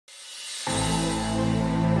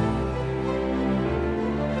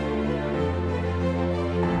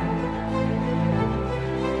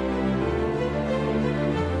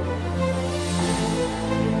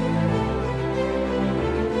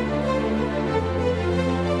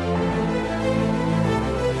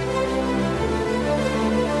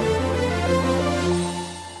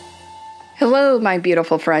Hello, my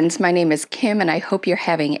beautiful friends. My name is Kim, and I hope you're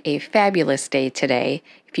having a fabulous day today.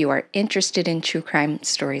 If you are interested in true crime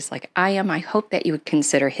stories like I am, I hope that you would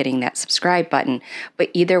consider hitting that subscribe button. But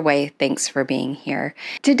either way, thanks for being here.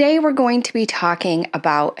 Today, we're going to be talking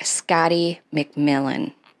about Scotty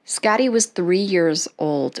McMillian. Scotty was 3 years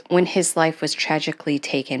old when his life was tragically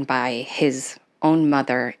taken by his own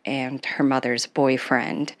mother and her mother's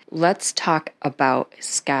boyfriend. Let's talk about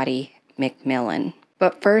Scotty McMillian.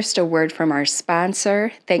 But first, a word from our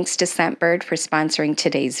sponsor. Thanks to Scentbird for sponsoring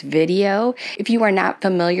today's video. If you are not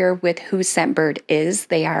familiar with who Scentbird is,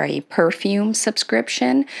 they are a perfume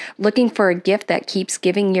subscription. Looking for a gift that keeps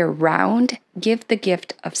giving year round? Give the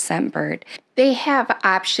gift of Scentbird. They have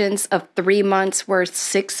options of 3 months worth,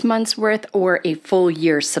 6 months worth, or a full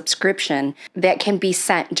year subscription that can be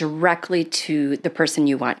sent directly to the person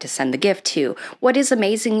you want to send the gift to. What is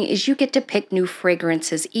amazing is you get to pick new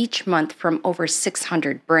fragrances each month from over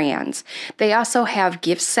 600 brands. They also have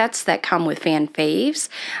gift sets that come with fan faves.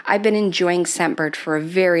 I've been enjoying Scentbird for a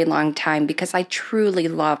very long time because I truly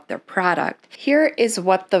love their product. Here is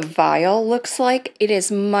what the vial looks like. It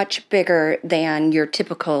is much bigger than your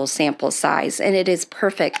typical sample size, and it is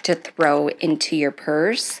perfect to throw into your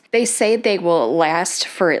purse. They say they will last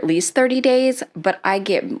for at least 30 days, but I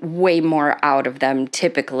get way more out of them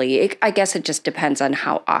typically. I guess it just depends on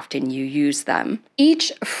how often you use them.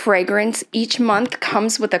 Each fragrance each month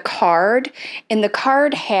comes with a card, and the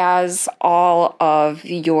card has all of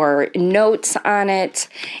your notes on it,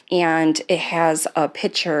 and it has a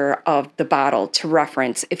picture of the bottle to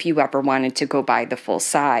reference if you ever wanted to go buy the full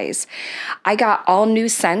size. I got all new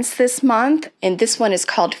scents this month, and this one is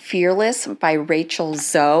called Fearless by Rachel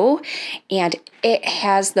Zoe, and it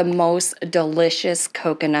has the most delicious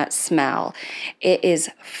coconut smell. It is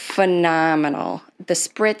phenomenal. The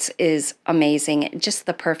spritz is amazing, just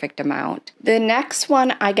the perfect amount. The next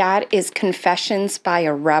one I got is Confessions by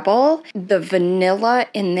a Rebel. The vanilla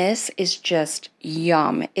in this is just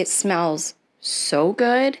yum. It smells so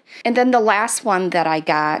good. And then the last one that I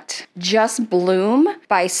got, Just Bloom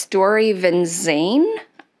by Story Vinzane.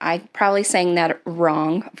 I'm probably saying that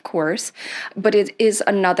wrong, of course, but it is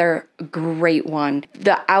another great one.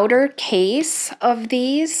 The outer case of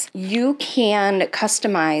these, you can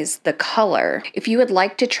customize the color. If you would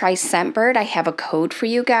like to try Scentbird, I have a code for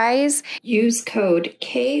you guys. Use code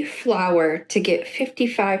KFLOWER to get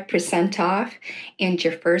 55% off and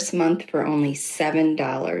your first month for only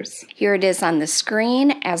 $7. Here it is on the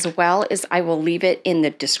screen, as well as I will leave it in the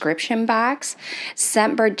description box.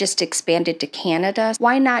 Scentbird just expanded to Canada.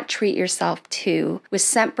 Why not treat yourself too? With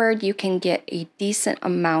Scentbird, you can get a decent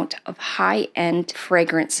amount of high-end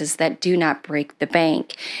fragrances that do not break the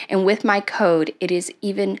bank. And with my code, it is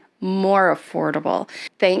even more affordable.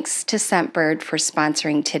 Thanks to Scentbird for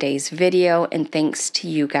sponsoring today's video, and thanks to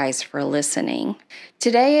you guys for listening.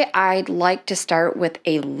 Today, I'd like to start with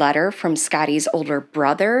a letter from Scotty's older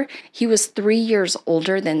brother. He was 3 years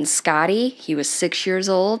older than Scotty. He was 6 years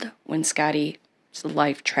old when Scotty's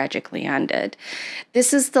life tragically ended.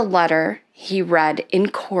 This is the letter he read in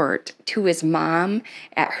court to his mom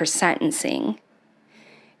at her sentencing.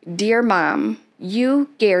 Dear Mom, you,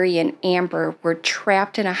 Gary, and Amber were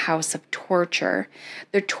trapped in a house of torture.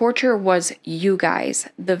 The torture was you guys.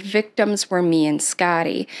 The victims were me and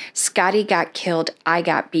Scotty. Scotty got killed. I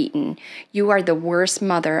got beaten. You are the worst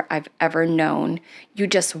mother I've ever known. You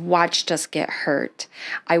just watched us get hurt.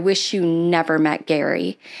 I wish you never met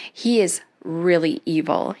Gary. He is really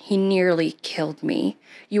evil. He nearly killed me.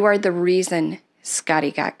 You are the reason Scotty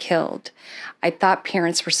got killed. I thought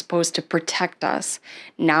parents were supposed to protect us.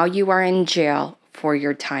 Now you are in jail for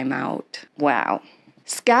your time out. Wow.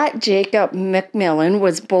 Scott Jacob McMillian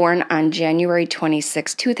was born on January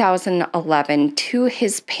 26, 2011 to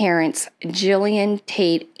his parents, Jillian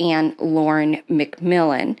Tate and Lauren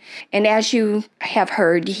McMillian. And as you have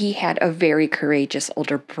heard, he had a very courageous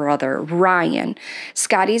older brother, Ryan.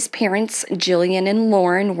 Scotty's parents, Jillian and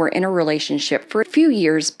Lauren, were in a relationship for a few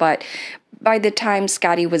years, but by the time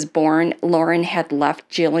Scotty was born, Lauren had left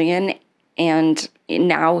Jillian and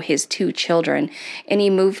now his 2 children, and he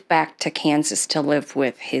moved back to Kansas to live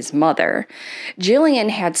with his mother. Jillian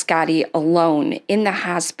had Scotty alone in the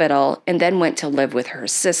hospital and then went to live with her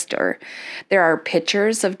sister. There are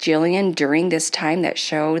pictures of Jillian during this time that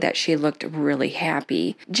show that she looked really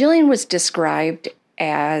happy. Jillian was described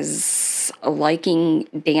as liking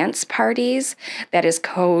dance parties. That is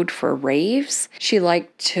code for raves. She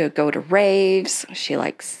liked to go to raves. She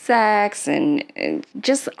likes sex and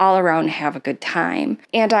just all around have a good time.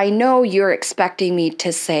 And I know you're expecting me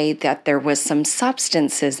to say that there was some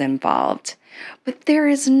substances involved, but there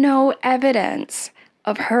is no evidence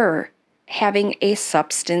of her having a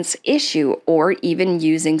substance issue or even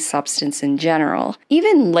using substance in general.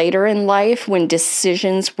 Even later in life, when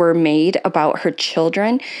decisions were made about her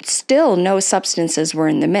children, still no substances were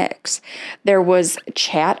in the mix. There was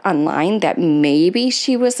chat online that maybe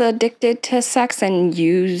she was addicted to sex and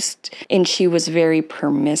she was very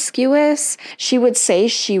promiscuous. She would say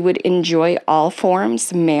she would enjoy all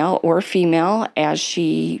forms, male or female, as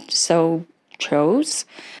she so chose.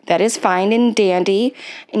 That is fine and dandy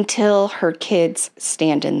until her kids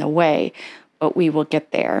stand in the way, but we will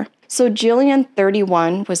get there. So Jillian,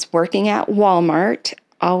 31, was working at Walmart,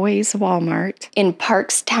 always Walmart, in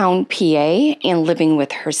Parkstown, PA, and living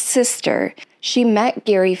with her sister. She met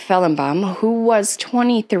Gary Fellenbaum, who was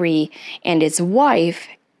 23, and his wife,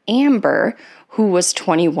 Amber, who was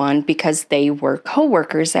 21, because they were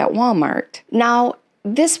co-workers at Walmart. Now,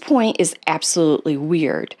 this point is absolutely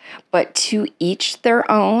weird, but to each their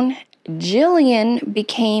own. Jillian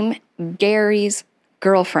became Gary's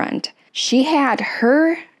girlfriend. She had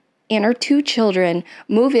her and her 2 children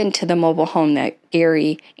move into the mobile home that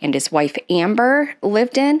Gary and his wife Amber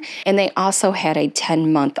lived in, and they also had a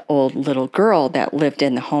 10-month-old little girl that lived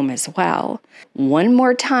in the home as well. One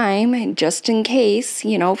more time, just in case,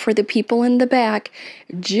 for the people in the back,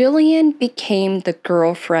 Jillian became the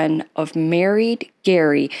girlfriend of married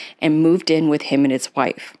Gary and moved in with him and his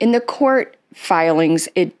wife. In the court filings,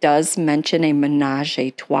 it does mention a menage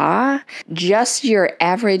a trois, just your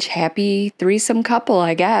average happy threesome couple,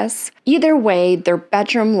 I guess. Either way, their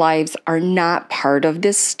bedroom lives are not part of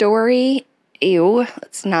this story. Ew,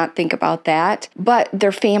 let's not think about that. But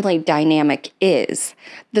their family dynamic is.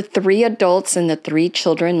 The 3 adults and the 3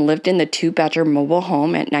 children lived in the 2-bedroom mobile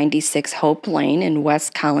home at 96 Hope Lane in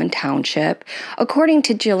West Collin Township. According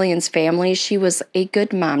to Jillian's family, she was a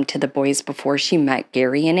good mom to the boys before she met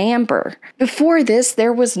Gary and Amber. Before this,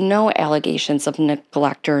 there was no allegations of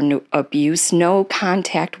neglect or abuse, no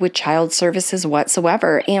contact with child services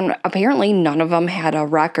whatsoever, and apparently none of them had a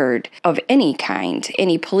record of any kind,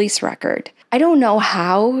 any police record. I don't know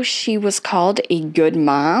how she was called a good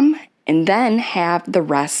mom and then have the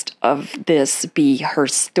rest of this be her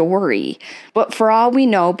story. But for all we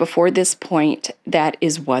know, before this point, that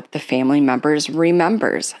is what the family members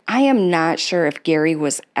remembers. I am not sure if Gary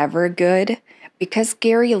was ever good, because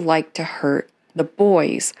Gary liked to hurt the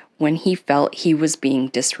boys when he felt he was being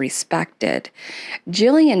disrespected.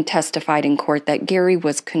 Jillian testified in court that Gary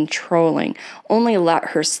was controlling, only let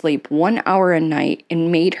her sleep 1 hour a night,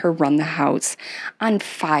 and made her run the house on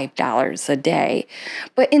 $5 a day.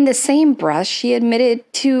 But in the same breath, she admitted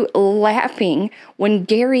to laughing when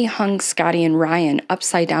Gary hung Scotty and Ryan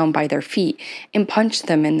upside down by their feet and punched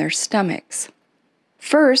them in their stomachs.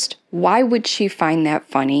 First, why would she find that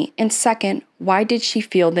funny? And second, why did she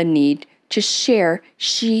feel the need to share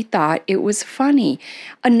she thought it was funny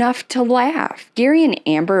enough to laugh? Gary and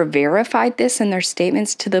Amber verified this in their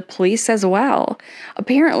statements to the police as well.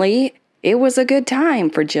 Apparently, it was a good time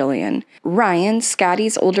for Jillian. Ryan,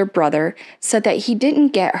 Scotty's older brother, said that he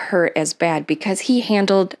didn't get hurt as bad because he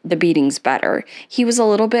handled the beatings better. He was a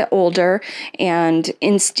little bit older and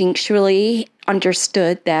instinctually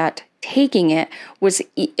understood that taking it was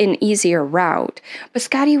an easier route. But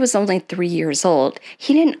Scotty was only 3 years old.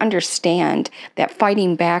 He didn't understand that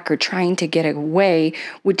fighting back or trying to get away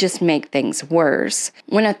would just make things worse.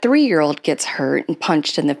 When a 3-year-old gets hurt and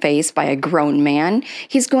punched in the face by a grown man,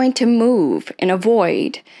 he's going to move and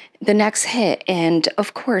avoid the next hit, and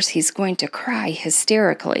of course he's going to cry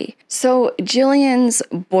hysterically. So Jillian's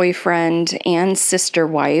boyfriend and sister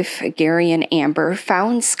wife, Gary and Amber,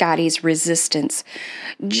 found Scotty's resistance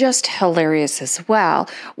just hilarious as well,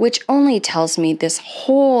 which only tells me this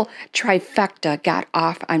whole trifecta got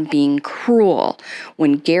off on being cruel,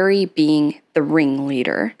 when Gary being the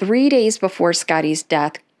ringleader. 3 days before Scotty's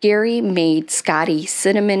death, Gary made Scotty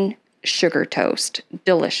cinnamon sugar toast.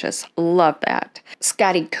 Delicious. Love that.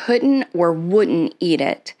 Scotty couldn't or wouldn't eat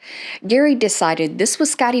it. Gary decided this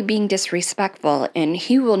was Scotty being disrespectful, and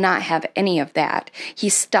he will not have any of that. He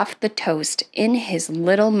stuffed the toast in his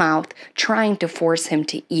little mouth, trying to force him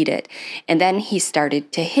to eat it, and then he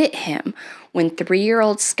started to hit him when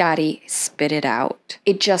 3-year-old Scotty spit it out.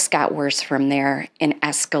 It just got worse from there and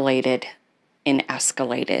escalated.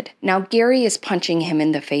 Now Gary is punching him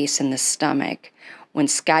in the face and the stomach. When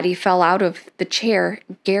Scotty fell out of the chair,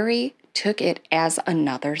 Gary took it as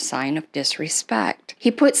another sign of disrespect.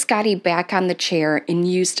 He put Scotty back on the chair and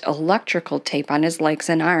used electrical tape on his legs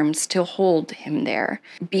and arms to hold him there.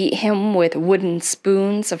 Beat him with wooden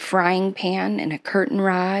spoons, a frying pan, and a curtain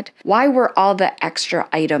rod. Why were all the extra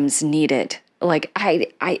items needed?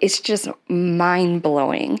 It's just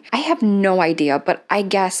mind-blowing. I have no idea, but I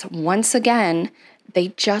guess once again, They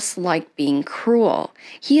just like being cruel.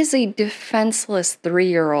 He is a defenseless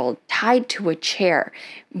 3-year-old tied to a chair.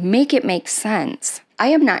 Make it make sense. I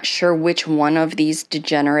am not sure which one of these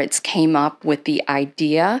degenerates came up with the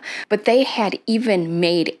idea, but they had even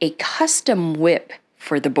made a custom whip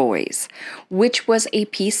for the boys, which was a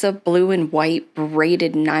piece of blue and white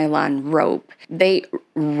braided nylon rope. They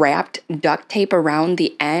wrapped duct tape around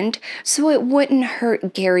the end so it wouldn't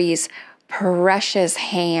hurt Gary's precious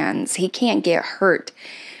hands. He can't get hurt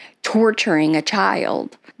torturing a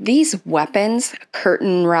child. These weapons,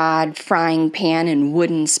 curtain rod, frying pan, and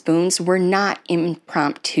wooden spoons, were not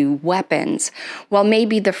impromptu weapons. Well,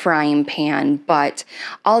 maybe the frying pan, but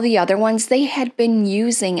all the other ones they had been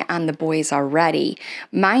using on the boys already.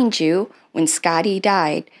 Mind you, when Scotty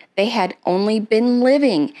died, they had only been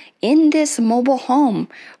living in this mobile home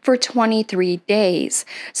for 23 days.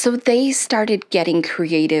 So they started getting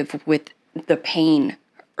creative with the pain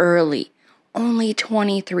early. Only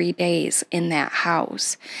 23 days in that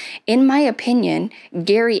house. In my opinion,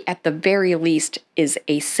 Gary at the very least is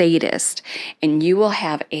a sadist, and you will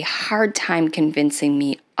have a hard time convincing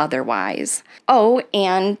me otherwise. Oh,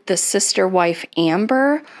 and the sister wife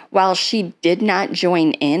Amber, while she did not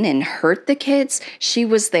join in and hurt the kids, she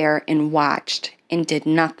was there and watched and did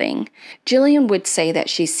nothing. Jillian would say that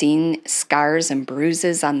she's seen scars and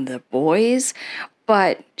bruises on the boys,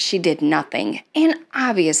 but she did nothing. And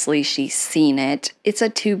obviously she's seen it. It's a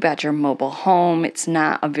 2-bedroom mobile home. It's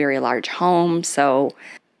not a very large home, so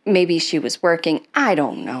maybe she was working. I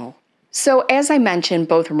don't know. So as I mentioned,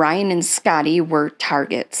 both Ryan and Scotty were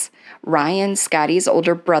targets. Ryan, Scotty's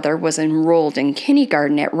older brother, was enrolled in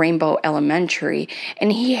kindergarten at Rainbow Elementary,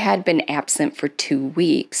 and he had been absent for 2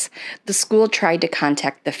 weeks. The school tried to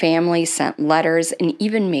contact the family, sent letters, and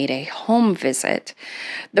even made a home visit.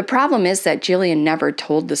 The problem is that Jillian never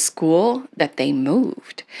told the school that they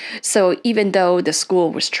moved. So even though the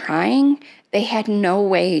school was trying, they had no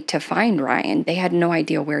way to find Ryan. They had no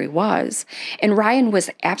idea where he was. And Ryan was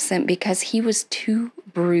absent because he was too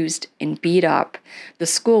bruised and beat up. The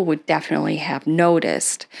school would definitely have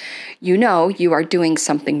noticed. You know you are doing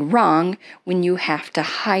something wrong when you have to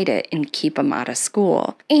hide it and keep him out of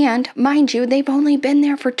school. And mind you, they've only been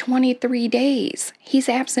there for 23 days. He's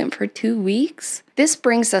absent for 2 weeks. This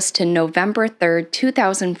brings us to November 3rd,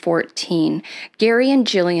 2014. Gary and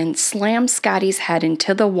Jillian slammed Scotty's head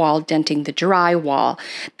into the wall, denting the drywall.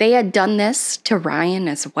 They had done this to Ryan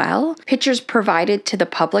as well. Pictures provided to the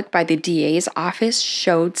public by the DA's office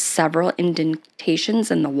showed several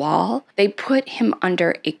indentations in the wall. They put him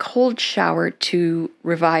under a cold shower to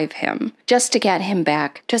revive him, just to get him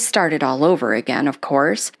back to start it all over again, of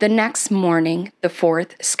course. The next morning, the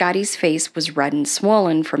 4th, Scotty's face was red and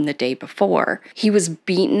swollen from the day before. He was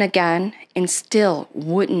beaten again and still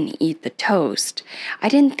wouldn't eat the toast. I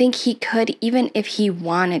didn't think he could even if he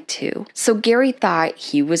wanted to. So Gary thought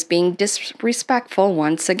he was being disrespectful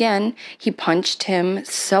once again. He punched him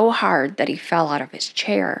so hard that he fell out of his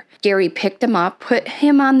chair. Gary picked him up, put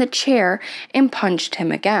him on the chair, and punched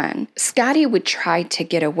him again. Scotty would try to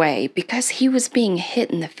get away because he was being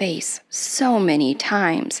hit in the face so many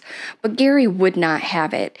times, but Gary would not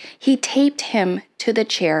have it. He taped him to the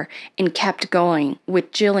chair and kept going,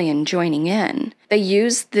 with Jillian joining in. They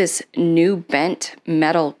used this new bent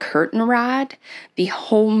metal curtain rod, the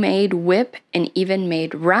homemade whip, and even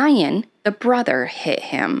made Ryan, the brother, hit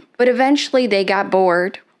him. But eventually they got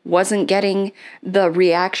bored, wasn't getting the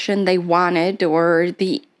reaction they wanted or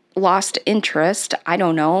the lost interest, I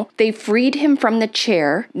don't know. They freed him from the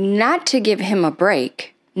chair, not to give him a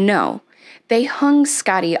break. No. They hung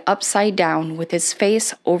Scotty upside down with his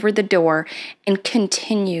face over the door and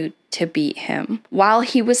continued to beat him. While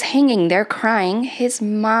he was hanging there crying, his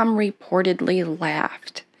mom reportedly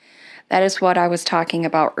laughed. That is what I was talking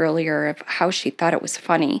about earlier of how she thought it was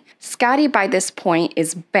funny. Scotty by this point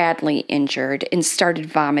is badly injured and started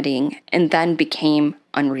vomiting and then became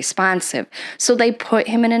unresponsive. So they put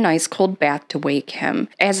him in an ice cold bath to wake him,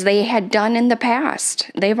 as they had done in the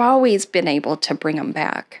past. They've always been able to bring him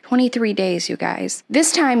back. 23 days, you guys.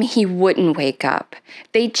 This time he wouldn't wake up.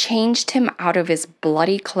 They changed him out of his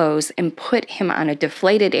bloody clothes and put him on a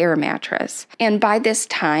deflated air mattress. And by this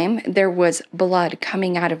time, there was blood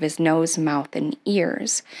coming out of his nose, mouth, and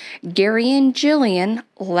ears. Gary and Jillian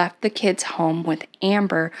left the kids home with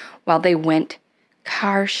Amber while they went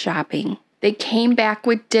car shopping. They came back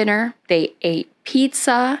with dinner. They ate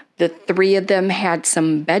pizza. The 3 of them had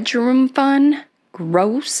some bedroom fun.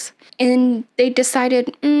 Gross. And they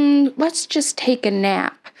decided, let's just take a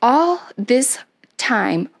nap. All this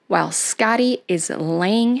time while Scotty is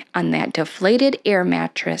laying on that deflated air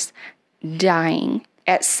mattress, dying.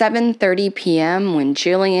 At 7:30 p.m., when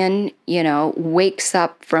Jillian, wakes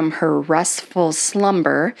up from her restful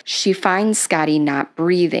slumber, she finds Scotty not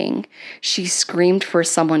breathing. She screamed for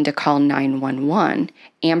someone to call 911.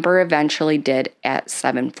 Amber eventually did at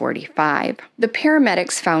 7:45. The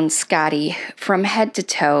paramedics found Scotty from head to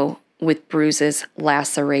toe with bruises,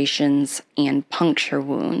 lacerations, and puncture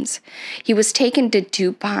wounds. He was taken to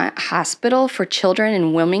DuPont Hospital for Children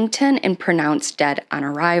in Wilmington and pronounced dead on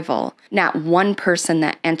arrival. Not one person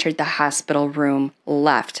that entered the hospital room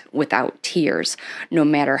left without tears, no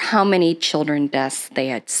matter how many children deaths they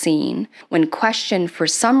had seen. When questioned, for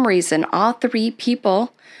some reason, all three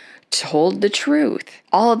people told the truth.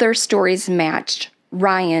 All of their stories matched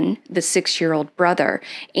Ryan, the 6-year-old brother,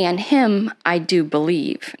 and him, I do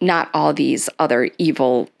believe. Not all these other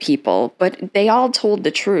evil people, but they all told the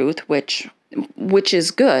truth, which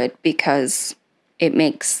is good because it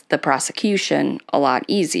makes the prosecution a lot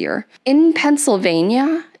easier. In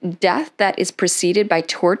Pennsylvania, death that is preceded by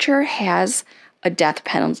torture has a death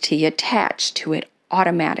penalty attached to it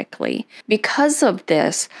automatically. Because of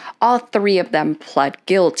this, all three of them pled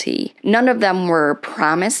guilty. None of them were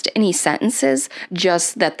promised any sentences,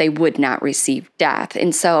 just that they would not receive death.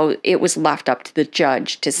 And so it was left up to the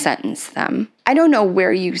judge to sentence them. I don't know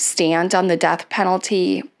where you stand on the death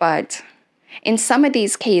penalty, but in some of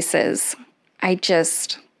these cases, I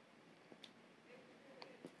just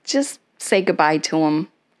say goodbye to them.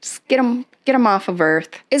 Just get them off of Earth.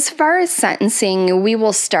 As far as sentencing, we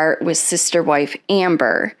will start with sister wife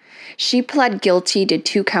Amber. She pled guilty to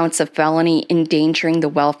 2 counts of felony endangering the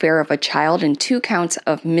welfare of a child and 2 counts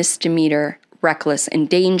of misdemeanor reckless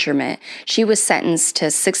endangerment. She was sentenced to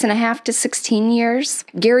 6.5 to 16 years.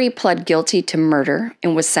 Gary pled guilty to murder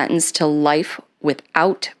and was sentenced to life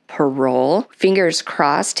without parole. Fingers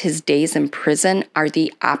crossed his days in prison are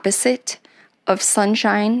the opposite of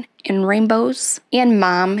sunshine and rainbows. And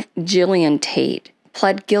mom, Jillian Tate,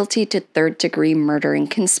 pled guilty to 3rd-degree murder and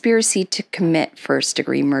conspiracy to commit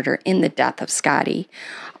 1st-degree murder in the death of Scotty.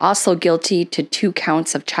 Also guilty to 2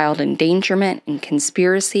 counts of child endangerment and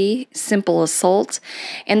conspiracy, simple assault,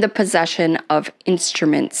 and the possession of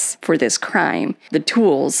instruments for this crime, the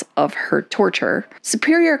tools of her torture.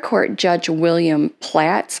 Superior Court Judge William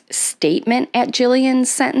Platt's statement at Jillian's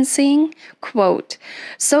sentencing, quote,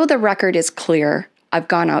 "So the record is clear. I've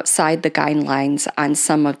gone outside the guidelines on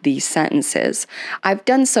some of these sentences. I've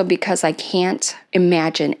done so because I can't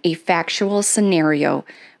imagine a factual scenario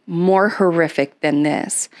more horrific than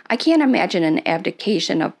this. I can't imagine an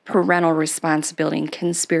abdication of parental responsibility and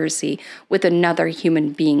conspiracy with another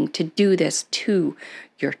human being to do this to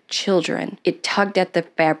your children. It tugged at the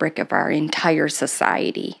fabric of our entire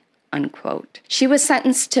society." Unquote. She was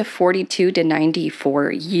sentenced to 42 to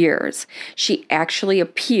 94 years. She actually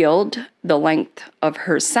appealed the length of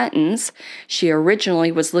her sentence. She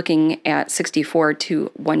originally was looking at 64 to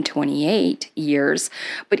 128 years,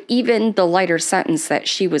 but even the lighter sentence that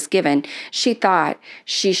she was given, she thought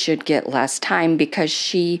she should get less time because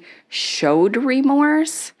she showed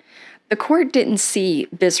remorse. The court didn't see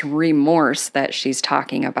this remorse that she's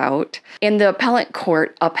talking about, and the appellate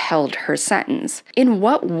court upheld her sentence. In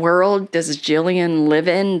what world does Jillian live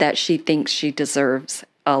in that she thinks she deserves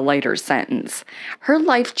a lighter sentence? Her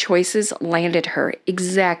life choices landed her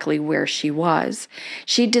exactly where she was.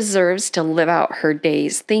 She deserves to live out her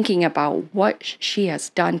days thinking about what she has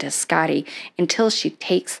done to Scotty until she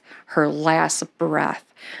takes her last breath.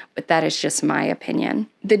 But that is just my opinion.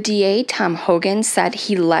 The DA, Tom Hogan, said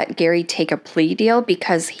he let Gary take a plea deal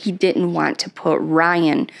because he didn't want to put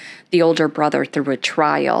Ryan, the older brother, through a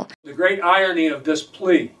trial. The great irony of this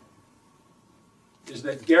plea is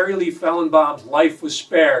that Gary Lee Fellenbaum's life was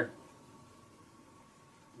spared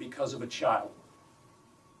because of a child.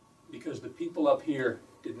 Because the people up here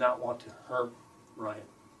did not want to hurt Ryan.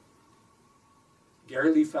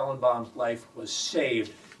 Gary Lee Fellenbaum's life was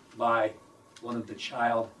saved by one of the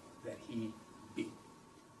child that he beat.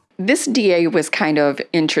 This DA was kind of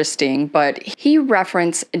interesting, but he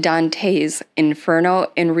referenced Dante's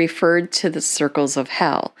Inferno and referred to the circles of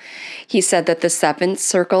hell. He said that the 7th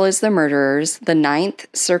circle is the murderers, the 9th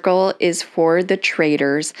circle is for the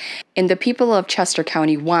traitors, and the people of Chester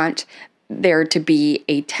County want there to be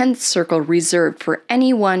a 10th circle reserved for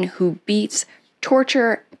anyone who beats,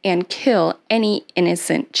 torture, and kill any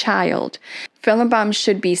innocent child. Fellenbaum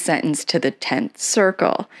should be sentenced to the 10th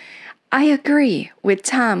circle. I agree with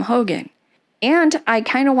Tom Hogan. And I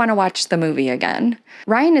kind of want to watch the movie again.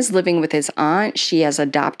 Ryan is living with his aunt. She has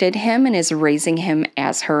adopted him and is raising him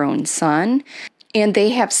as her own son. And they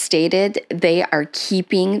have stated they are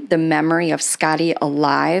keeping the memory of Scotty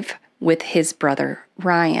alive with his brother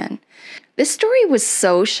Ryan. This story was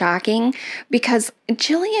so shocking because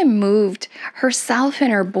Jillian moved herself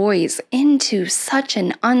and her boys into such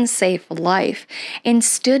an unsafe life and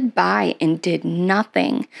stood by and did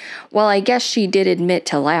nothing. Well, I guess she did admit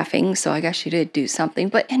to laughing, so I guess she did do something.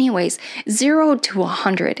 But anyways, 0 to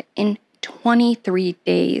 100 in 23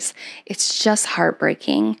 days. It's just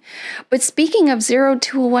heartbreaking. But speaking of 0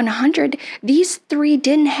 to 100, these three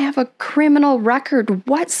didn't have a criminal record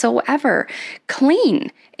whatsoever.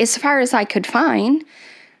 Clean, as far as I could find.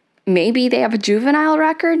 Maybe they have a juvenile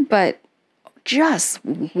record, but just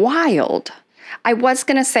wild. I was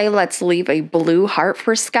going to say let's leave a blue heart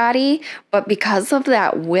for Scotty, but because of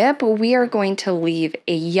that whip, we are going to leave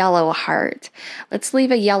a yellow heart. Let's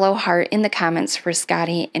leave a yellow heart in the comments for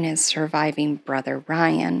Scotty and his surviving brother,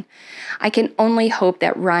 Ryan. I can only hope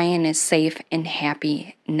that Ryan is safe and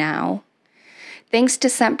happy now. Thanks to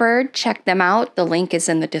Scentbird. Check them out. The link is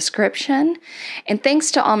in the description. And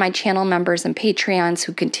thanks to all my channel members and Patreons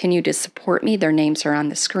who continue to support me. Their names are on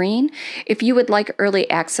the screen. If you would like early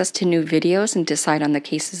access to new videos and decide on the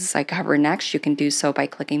cases I cover next, you can do so by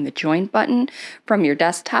clicking the join button from your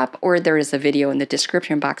desktop, or there is a video in the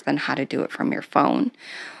description box on how to do it from your phone.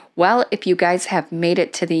 Well, if you guys have made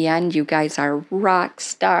it to the end, you guys are rock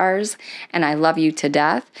stars, and I love you to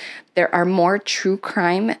death. There are more true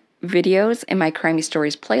crime videos in my Crimey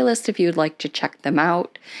Stories playlist if you'd like to check them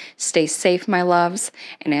out. Stay safe, my loves,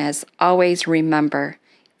 and as always, remember,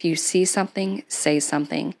 if you see something, say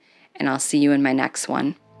something, and I'll see you in my next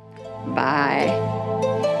one. Bye.